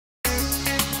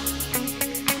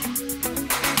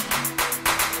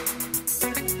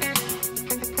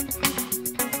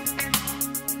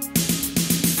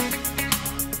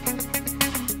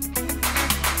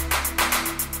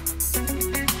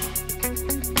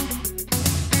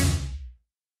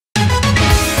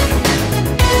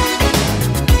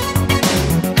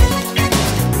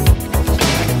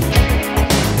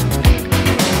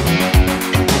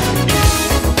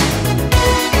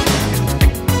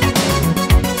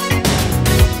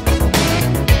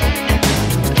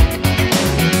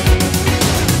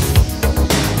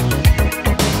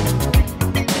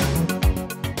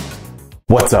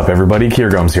What's up everybody,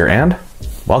 Kiergomes here and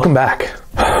welcome back.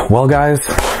 Well guys,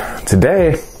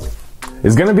 today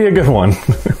is gonna be a good one.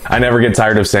 I never get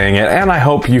tired of saying it, and I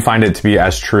hope you find it to be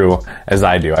as true as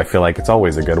I do. I feel like it's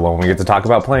always a good one when we get to talk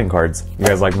about playing cards. You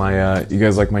guys like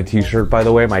my t-shirt, by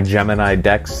the way, my Gemini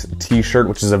Decks t-shirt,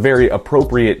 which is a very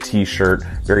appropriate t-shirt,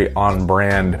 very on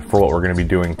brand for what we're gonna be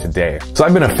doing today. So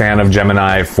I've been a fan of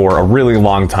Gemini for a really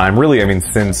long time, really, I mean,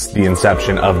 since the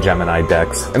inception of Gemini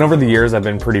Decks. And over the years, I've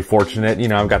been pretty fortunate. You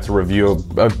know, I've got to review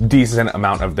a decent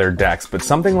amount of their decks, but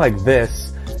something like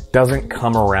this doesn't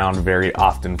come around very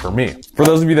often for me. For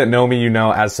those of you that know me, you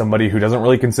know as somebody who doesn't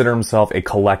really consider himself a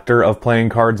collector of playing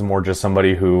cards, more just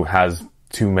somebody who has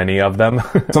too many of them.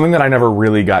 Something that I never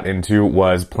really got into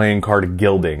was playing card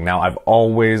gilding. Now, I've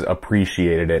always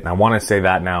appreciated it, and I want to say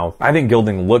that now. I think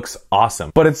gilding looks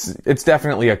awesome, but it's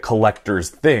definitely a collector's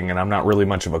thing, and I'm not really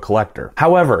much of a collector.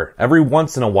 However, every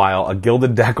once in a while, a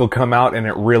gilded deck will come out, and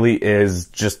it really is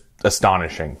just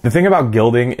astonishing. The thing about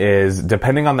gilding is,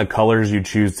 depending on the colors you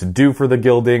choose to do for the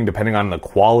gilding, depending on the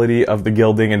quality of the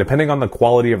gilding, and depending on the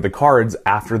quality of the cards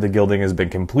after the gilding has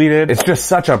been completed, it's just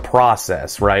such a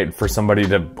process, right, for somebody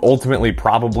to ultimately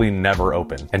probably never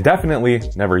open and definitely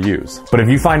never use. But if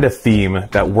you find a theme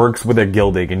that works with a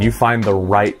gilding and you find the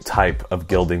right type of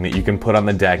gilding that you can put on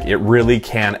the deck, it really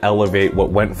can elevate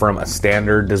what went from a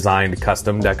standard designed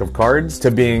custom deck of cards to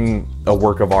being a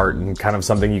work of art and kind of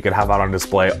something you could have out on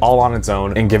display all on its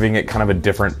own and giving it kind of a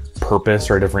different purpose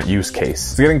or a different use case.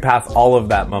 So getting past all of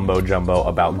that mumbo jumbo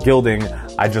about gilding,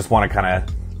 I just want to kind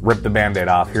of rip the band-aid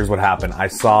off. Here's what happened. I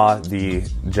saw the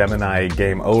Gemini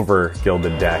Game Over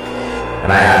gilded deck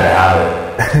and I had to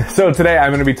have it. So today I'm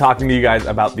going to be talking to you guys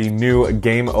about the new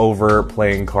Game Over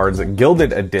Playing Cards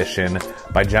Gilded Edition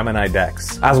by Gemini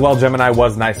Decks. As well, Gemini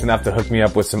was nice enough to hook me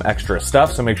up with some extra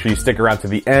stuff, so make sure you stick around to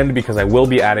the end because I will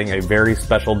be adding a very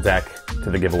special deck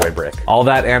to the giveaway brick. All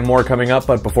that and more coming up,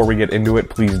 but before we get into it,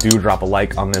 please do drop a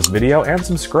like on this video and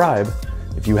subscribe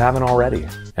if you haven't already.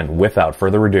 And without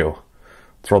further ado,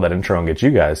 let's roll that intro and get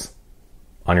you guys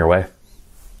on your way.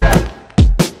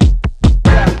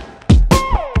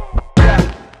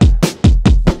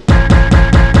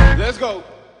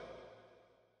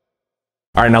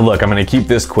 All right, now look, I'm gonna keep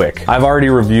this quick. I've already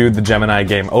reviewed the Gemini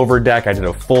Game Over deck. I did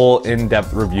a full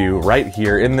in-depth review right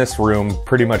here in this room,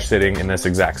 pretty much sitting in this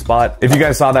exact spot. If you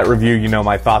guys saw that review, you know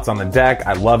my thoughts on the deck.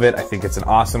 I love it. I think it's an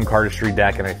awesome cardistry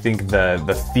deck, and I think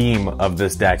the theme of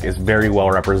this deck is very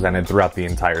well represented throughout the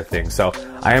entire thing. So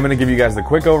I am gonna give you guys the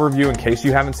quick overview in case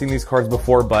you haven't seen these cards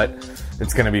before, but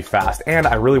it's gonna be fast. And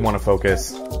I really wanna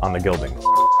focus on the gilding.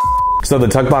 So the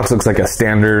tuck box looks like a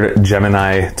standard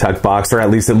Gemini tuck box, or at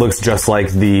least it looks just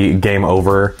like the Game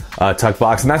Over tuck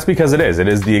box, and that's because it is. It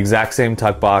is the exact same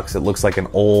tuck box. It looks like an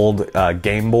old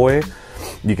Game Boy.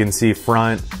 You can see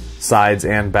front, sides,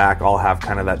 and back all have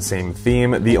kind of that same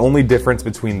theme. The only difference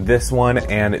between this one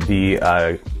and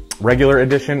the regular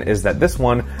edition is that this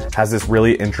one has this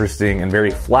really interesting and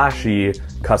very flashy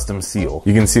custom seal.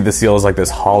 You can see the seal is like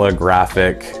this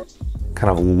holographic,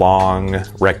 kind of long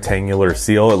rectangular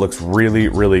seal. It looks really,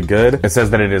 really good. It says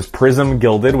that it is Prism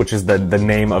gilded, which is the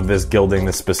name of this gilding,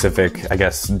 this specific, I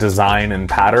guess, design and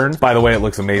pattern. By the way, it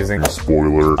looks amazing.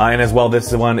 Spoiler. And as well,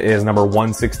 this one is number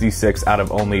 166 out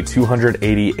of only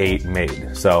 288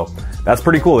 made. So that's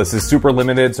pretty cool. This is super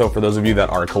limited. So for those of you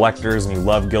that are collectors and you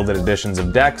love gilded editions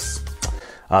of decks,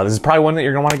 this is probably one that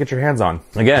you're gonna wanna get your hands on.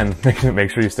 Again,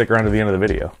 make sure you stick around to the end of the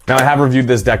video. Now, I have reviewed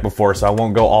this deck before, so I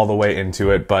won't go all the way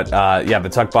into it, but yeah, the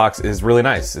tuck box is really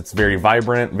nice. It's very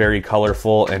vibrant, very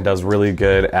colorful, and does really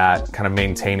good at kind of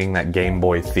maintaining that Game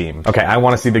Boy theme. Okay, I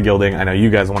wanna see the gilding. I know you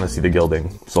guys wanna see the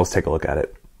gilding, so let's take a look at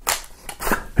it.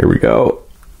 Here we go.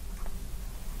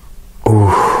 Ooh.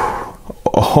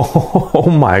 Oh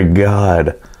my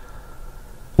God.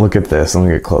 Look at this, let me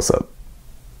get close up.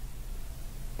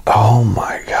 Oh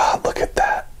my God, look at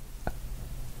that.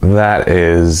 That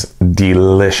is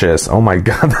delicious. Oh my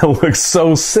God, that looks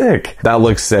so sick. That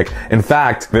looks sick. In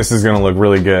fact, this is gonna look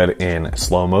really good in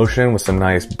slow motion with some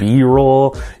nice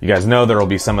B-roll. You guys know there will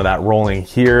be some of that rolling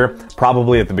here,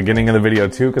 probably at the beginning of the video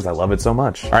too, because I love it so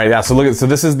much. All right, yeah, so so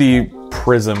this is the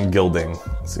Prism gilding.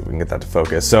 Let's see if we can get that to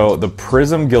focus. So the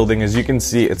Prism gilding, as you can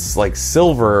see, it's like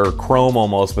silver, chrome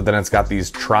almost, but then it's got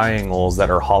these triangles that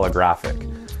are holographic.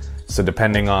 So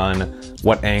depending on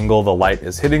what angle the light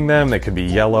is hitting them, they could be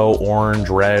yellow, orange,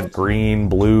 red, green,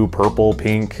 blue, purple,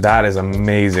 pink. That is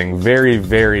amazing. Very,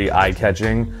 very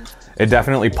eye-catching. It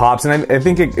definitely pops, and I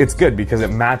think it's good because it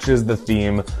matches the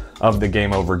theme of the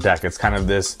Game Over deck. It's kind of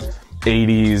this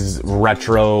 80s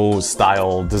retro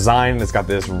style design. It's got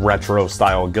this retro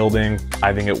style gilding.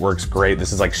 I think it works great.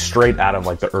 This is like straight out of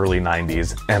like the early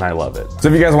 90s and I love it. So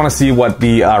if you guys want to see what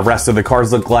the rest of the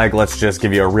cards look like, let's just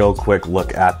give you a real quick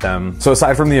look at them. So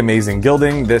aside from the amazing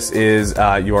gilding, this is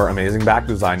your amazing back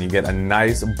design. You get a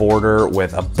nice border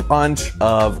with a bunch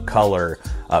of color.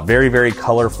 Very, very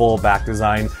colorful back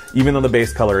design. Even though the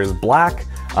base color is black,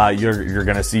 you're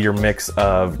gonna see your mix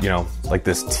of, you know, like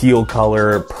this teal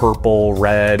color, purple,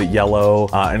 red, yellow,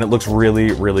 and it looks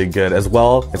really, really good as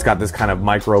well. It's got this kind of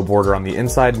micro border on the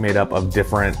inside made up of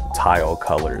different tile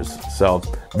colors. So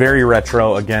very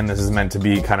retro. Again, this is meant to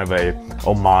be kind of a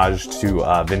homage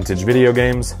to vintage video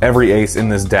games. Every ace in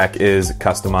this deck is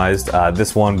customized,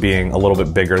 this one being a little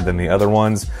bit bigger than the other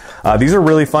ones. These are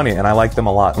really funny and I like them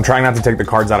a lot. I'm trying not to take the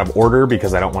cards out of order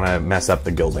because I don't want to mess up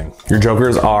the gilding. Your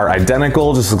jokers are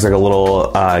identical, just looks like a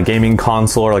little gaming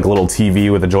console or like a little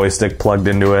TV with a joystick plugged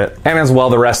into it. And as well,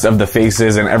 the rest of the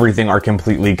faces and everything are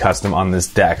completely custom on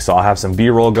this deck. So I'll have some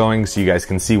B-roll going so you guys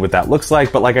can see what that looks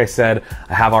like. But like I said,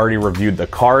 I have already reviewed the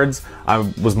cards. I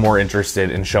was more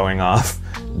interested in showing off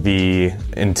the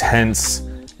intense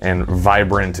and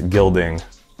vibrant gilding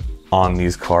on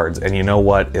these cards. And you know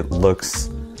what? It looks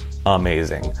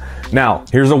amazing. Now,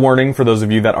 here's a warning for those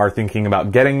of you that are thinking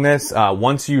about getting this.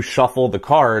 Once you shuffle the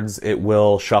cards, it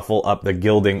will shuffle up the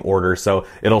gilding order. So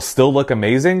it'll still look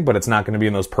amazing, but it's not going to be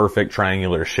in those perfect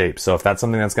triangular shapes. So if that's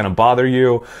something that's going to bother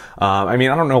you, I mean,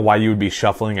 I don't know why you would be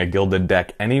shuffling a gilded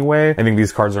deck anyway. I think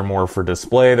these cards are more for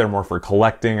display. They're more for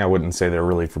collecting. I wouldn't say they're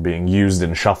really for being used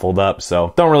and shuffled up.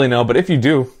 So don't really know, but if you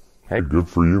do, hey, good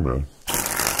for you, man.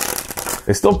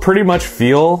 They still pretty much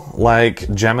feel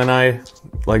like Gemini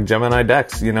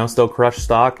decks, you know, still crushed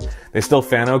stock. They still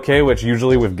fan okay, which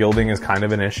usually with gilding is kind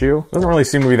of an issue. Doesn't really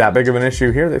seem to be that big of an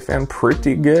issue here. They fan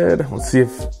pretty good. Let's see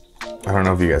if, I don't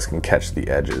know if you guys can catch the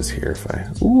edges here.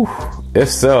 If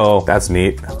so, that's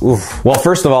neat. Oof. Well,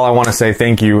 first of all, I want to say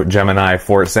thank you, Gemini,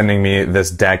 for sending me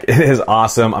this deck. It is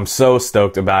awesome. I'm so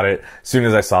stoked about it. As soon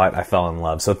as I saw it, I fell in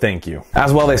love. So thank you.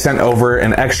 As well, they sent over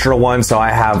an extra one. So I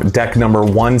have deck number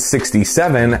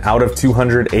 167 out of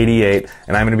 288,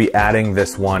 and I'm going to be adding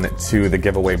this one to the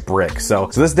giveaway brick. So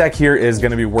this deck here is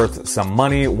going to be worth some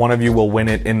money. One of you will win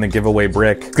it in the giveaway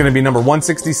brick. It's going to be number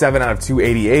 167 out of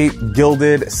 288,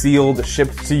 gilded, sealed,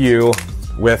 shipped to you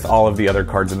with all of the other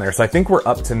cards in there. So I think we're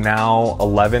up to now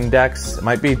 11 decks. It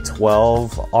might be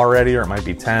 12 already, or it might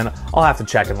be 10. I'll have to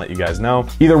check and let you guys know.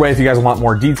 Either way, if you guys want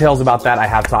more details about that, I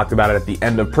have talked about it at the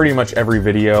end of pretty much every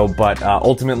video, but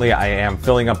ultimately I am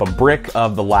filling up a brick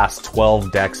of the last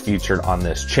 12 decks featured on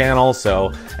this channel.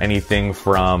 So anything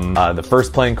from the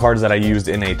first playing cards that I used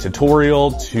in a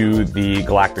tutorial to the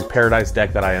Galactic Paradise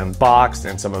deck that I unboxed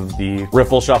and some of the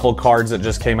Riffle Shuffle cards that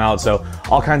just came out. So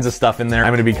all kinds of stuff in there.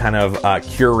 I'm going to be kind of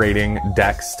curating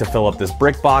decks to fill up this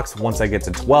brick box. Once I get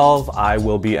to 12, I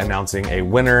will be announcing a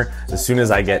winner as soon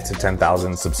as I get to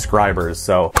 10,000 subscribers.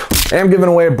 So I am giving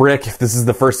away a brick. If this is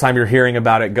the first time you're hearing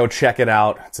about it, go check it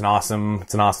out. It's an awesome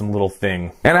little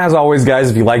thing. And as always, guys,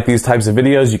 if you like these types of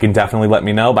videos, you can definitely let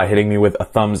me know by hitting me with a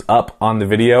thumbs up on the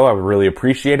video. I would really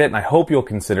appreciate it. And I hope you'll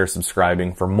consider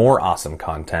subscribing for more awesome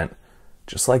content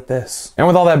just like this. And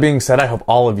with all that being said, I hope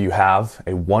all of you have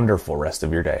a wonderful rest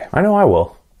of your day. I know I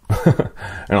will.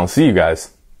 And I'll see you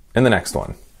guys in the next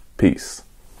one. Peace.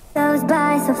 Goes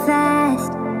by so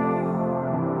fast,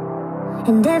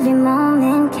 and every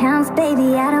moment counts,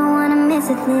 baby. I don't wanna miss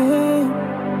a thing.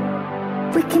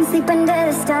 We can sleep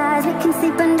under the stars, we can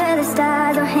sleep under the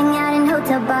stars, or hang out in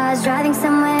hotel bars, driving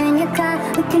somewhere in your car.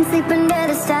 We can sleep under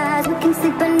the stars, we can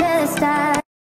sleep under the stars.